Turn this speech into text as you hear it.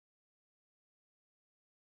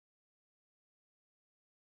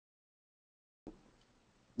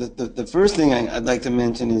the first thing I'd like to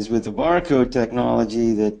mention is with the barcode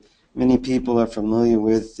technology that many people are familiar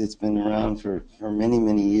with. It's been around for many,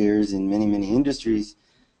 many years in many, many industries.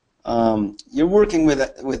 You're working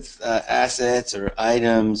with assets or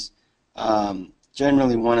items,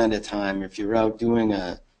 generally one at a time. If you're out doing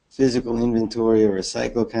a physical inventory or a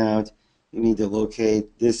cycle count, you need to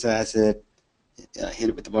locate this asset, hit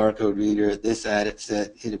it with the barcode reader, this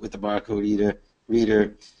asset, hit it with the barcode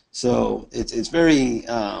reader. So it's very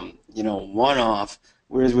one-off.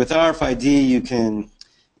 Whereas with RFID, you can,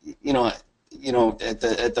 at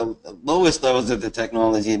the lowest levels of the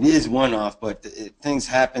technology, it is one-off, but things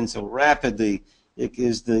happen so rapidly, it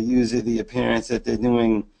gives the user the appearance that they're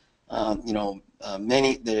doing, they're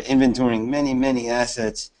inventorying many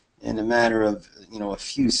assets in a matter of, a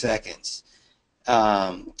few seconds.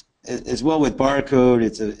 As well with barcode,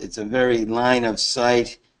 it's a very line of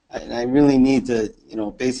sight, and I really need to,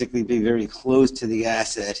 basically be very close to the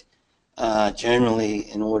asset.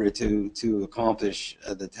 Generally, in order to accomplish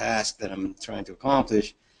the task that I'm trying to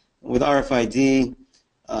accomplish. With RFID,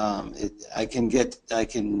 I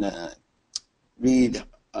can read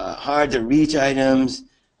hard to reach items,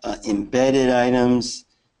 embedded items,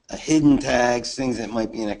 hidden tags, things that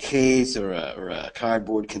might be in a case or a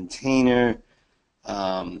cardboard container.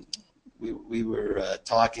 We were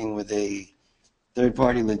talking with a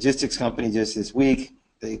third-party logistics company just this week.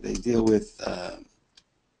 They deal with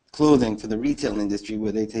clothing for the retail industry,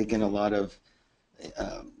 where they take in a lot of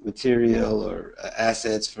material or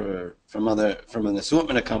assets from an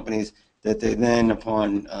assortment of companies that they then,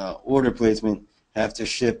 upon order placement, have to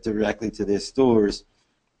ship directly to their stores.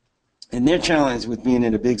 And their challenge with being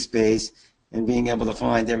in a big space and being able to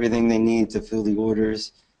find everything they need to fill the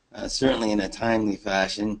orders, certainly in a timely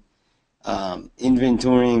fashion,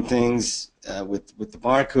 inventorying things with the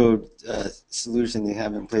barcode solution they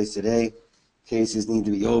have in place today. Cases need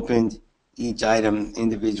to be opened. Each item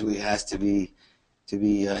individually has to be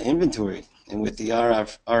inventoried. And with the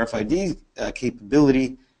RFID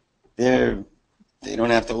capability, they don't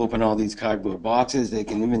have to open all these cardboard boxes. They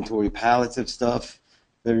can inventory pallets of stuff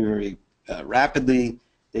very, very rapidly.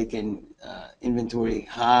 They can inventory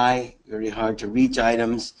very hard to reach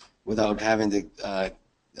items without having to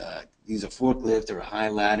use a forklift or a high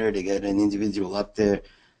ladder to get an individual up there.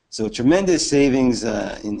 So tremendous savings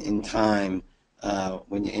in time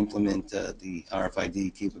when you implement the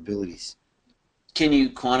RFID capabilities. Can you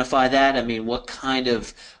quantify that? I mean, what kind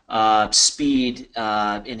of speed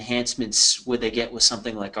enhancements would they get with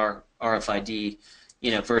something like RFID,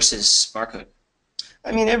 versus barcode?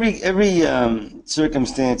 I mean, every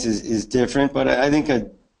circumstance is different, but I think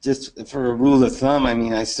just for a rule of thumb, I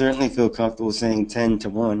mean, I certainly feel comfortable saying 10 to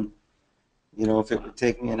 1. If it would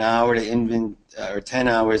take me an hour to or 10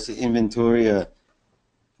 hours to inventory a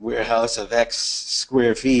warehouse of X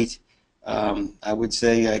square feet, I would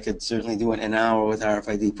say I could certainly do it in an hour with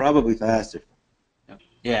RFID, probably faster.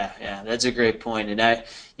 Yeah, that's a great point. And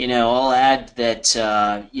I'll add that,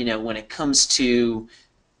 when it comes to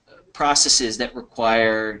processes that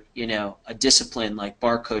require, a discipline like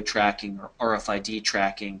barcode tracking or RFID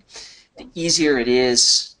tracking, the easier it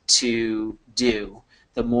is to do,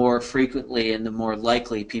 the more frequently and the more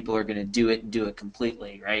likely people are going to do it and do it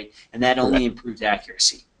completely, right? And that only improves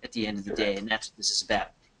accuracy at the end of the day, and that's what this is about,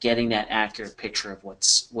 getting that accurate picture of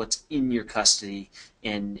what's in your custody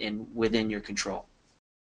and within your control.